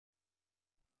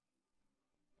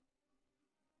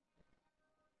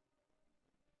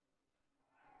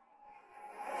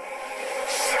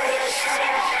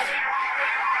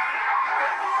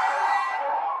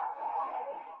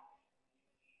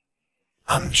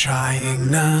I'm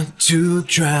trying not to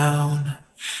drown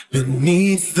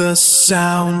beneath the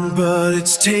sound, but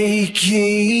it's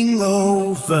taking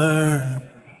over.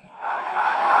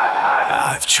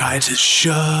 I've tried to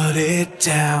shut it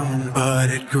down, but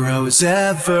it grows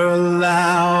ever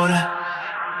loud.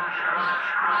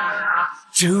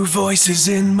 Two voices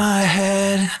in my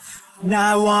head, and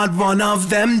I want one of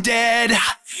them dead,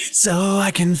 so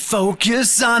I can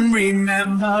focus on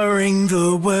remembering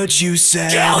the words you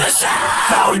said.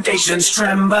 Foundations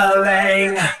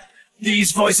trembling,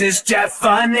 these voices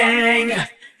deafening.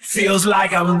 Feels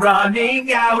like I'm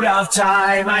running out of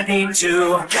time. I need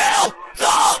to kill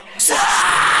the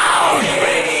sound.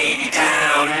 Way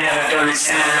down, never gonna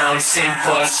sound.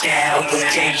 Simple scale will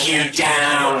take you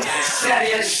down. Set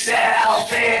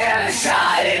yourself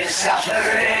inside in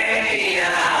suffering.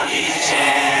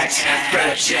 Eject,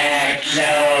 project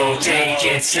low, take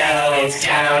it slow,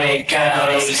 down it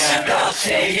goes. Go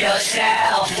save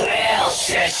yourself, we'll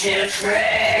set you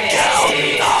free. Kill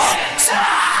the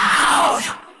sound.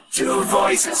 Two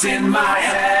voices in my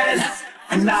head,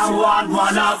 and I want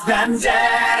one of them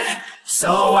dead,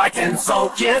 so I can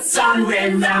focus on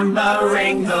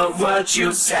remembering the words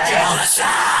you said.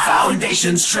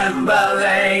 Foundations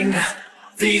trembling,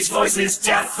 these voices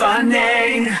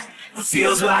deafening.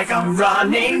 Feels like I'm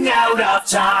running out of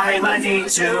time. I need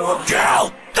to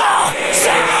kill the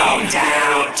sound.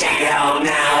 Down, down,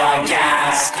 now I'm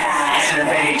gasped,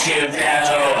 elevate you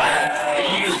though.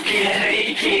 You can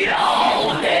make it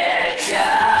all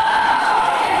better.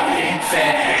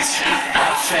 Infect,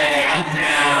 affect,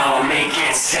 now make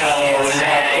it so,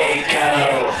 let it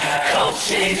go. Come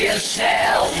save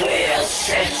yourself, we'll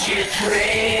set you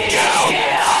free.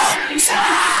 Kill the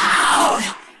sound.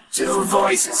 Two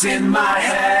voices in my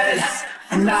head,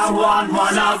 and I want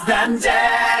one of them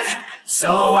dead,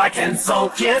 so I can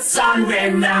focus on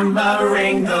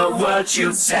remembering the words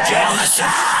you said.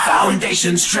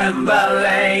 Foundations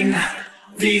trembling,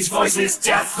 these voices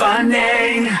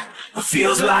deafening.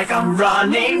 Feels like I'm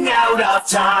running out of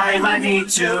time. I need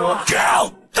to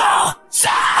kill the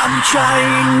sound. I'm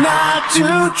trying not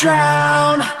to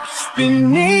drown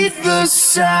beneath the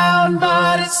sound,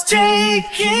 but it's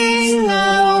taking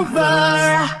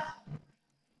over.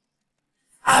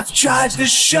 I've tried to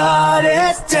shut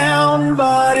it down,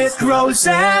 but it grows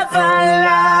ever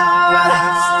louder.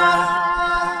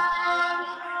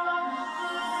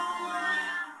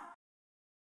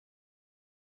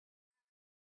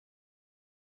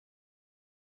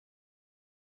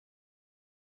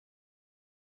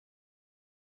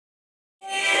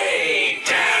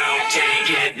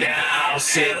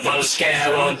 Simple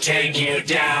scale will take you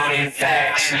down. In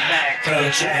fact,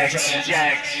 project,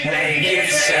 make it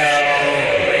so.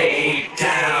 Way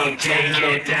down, take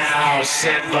it down.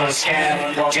 Simple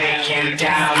scale will take you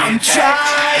down. I'm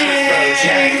trying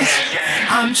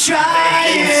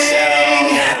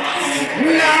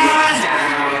not to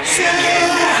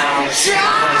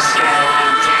drown.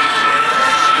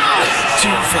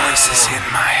 Two voices in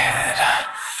my head,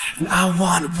 and I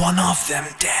want one of them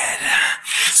dead,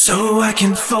 so I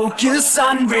can focus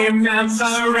on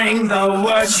remembering the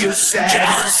words you said.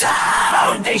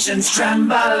 Foundations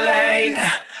trembling,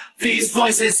 these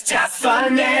voices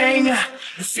deafening.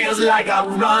 It feels like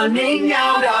I'm running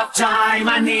out of time.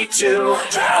 I need to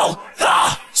kill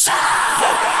the sound.